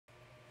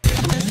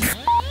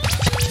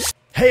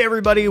Hey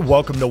everybody,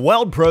 welcome to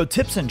Weldpro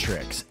Tips and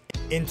Tricks.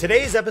 In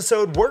today's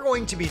episode, we're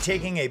going to be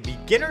taking a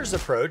beginner's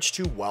approach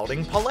to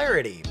welding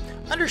polarity,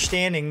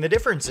 understanding the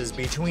differences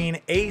between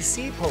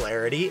AC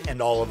polarity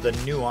and all of the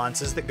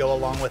nuances that go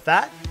along with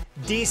that,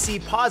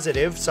 DC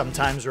positive,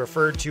 sometimes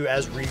referred to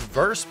as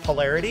reverse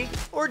polarity,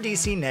 or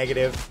DC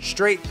negative,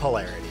 straight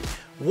polarity.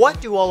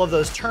 What do all of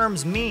those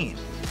terms mean?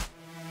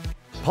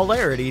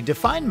 Polarity,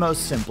 defined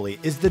most simply,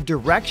 is the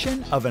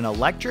direction of an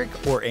electric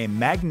or a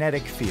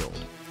magnetic field.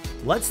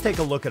 Let's take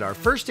a look at our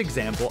first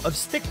example of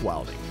stick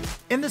welding.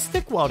 In the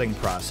stick welding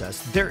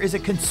process, there is a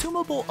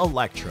consumable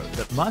electrode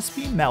that must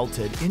be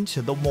melted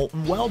into the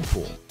molten weld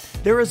pool.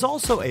 There is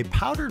also a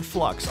powdered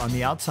flux on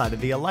the outside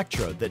of the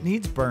electrode that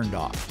needs burned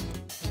off.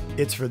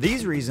 It's for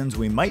these reasons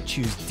we might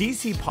choose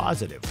DC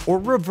positive or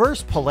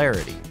reverse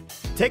polarity.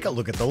 Take a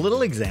look at the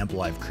little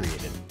example I've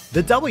created.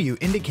 The W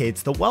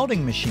indicates the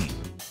welding machine.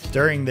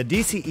 During the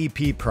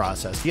DCEP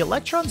process, the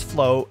electrons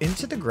flow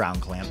into the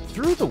ground clamp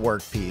through the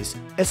workpiece,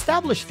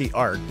 establish the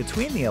arc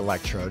between the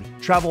electrode,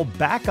 travel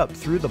back up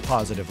through the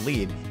positive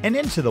lead, and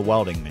into the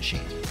welding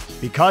machine.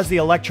 Because the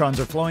electrons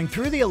are flowing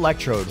through the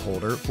electrode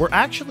holder, we're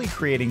actually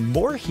creating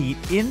more heat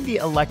in the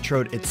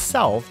electrode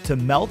itself to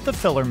melt the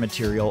filler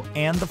material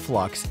and the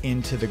flux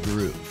into the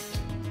groove.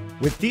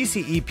 With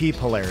DCEP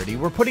polarity,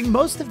 we're putting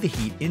most of the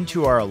heat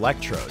into our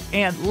electrode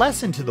and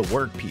less into the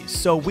workpiece,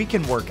 so we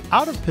can work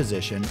out of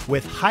position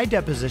with high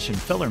deposition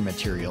filler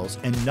materials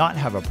and not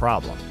have a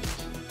problem.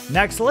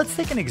 Next, let's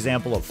take an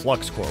example of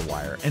flux core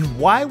wire and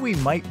why we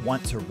might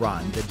want to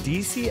run the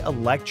DC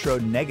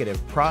electrode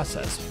negative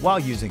process while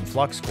using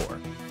flux core.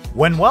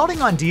 When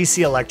welding on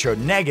DC electrode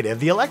negative,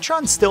 the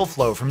electrons still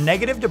flow from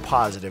negative to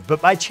positive, but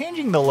by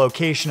changing the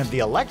location of the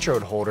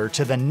electrode holder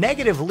to the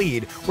negative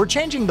lead, we're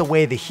changing the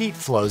way the heat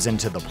flows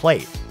into the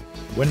plate.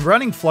 When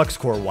running flux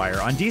core wire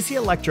on DC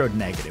electrode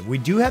negative, we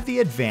do have the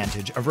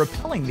advantage of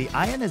repelling the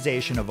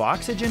ionization of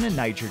oxygen and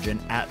nitrogen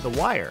at the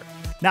wire.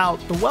 Now,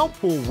 the weld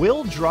pool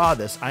will draw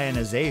this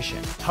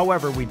ionization,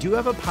 however, we do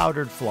have a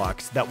powdered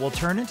flux that will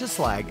turn into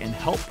slag and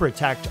help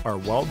protect our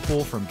weld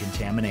pool from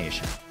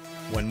contamination.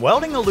 When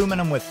welding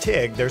aluminum with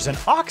TIG, there's an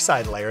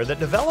oxide layer that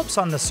develops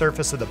on the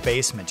surface of the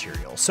base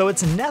material, so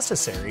it's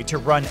necessary to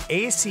run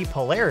AC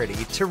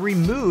polarity to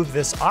remove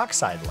this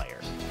oxide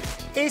layer.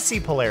 AC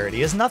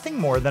polarity is nothing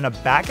more than a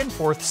back and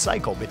forth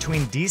cycle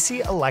between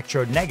DC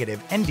electrode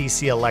negative and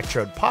DC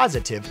electrode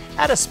positive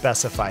at a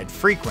specified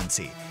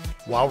frequency.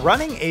 While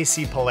running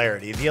AC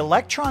polarity, the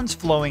electrons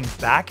flowing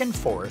back and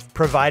forth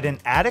provide an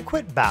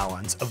adequate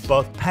balance of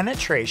both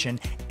penetration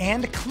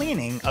and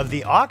cleaning of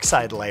the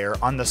oxide layer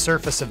on the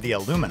surface of the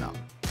aluminum.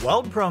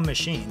 Weldpro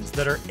machines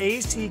that are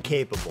AC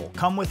capable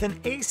come with an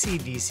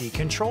AC-DC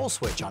control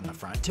switch on the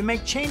front to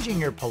make changing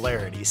your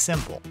polarity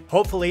simple.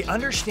 Hopefully,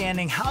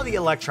 understanding how the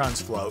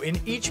electrons flow in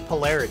each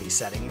polarity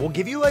setting will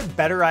give you a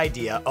better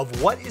idea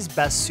of what is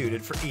best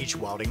suited for each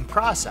welding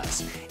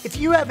process. If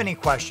you have any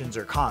questions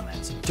or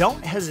comments,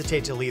 don't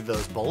hesitate to leave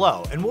those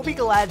below and we'll be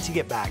glad to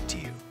get back to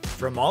you.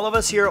 From all of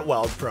us here at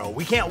Weldpro,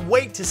 we can't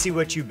wait to see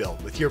what you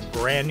build with your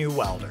brand new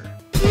welder.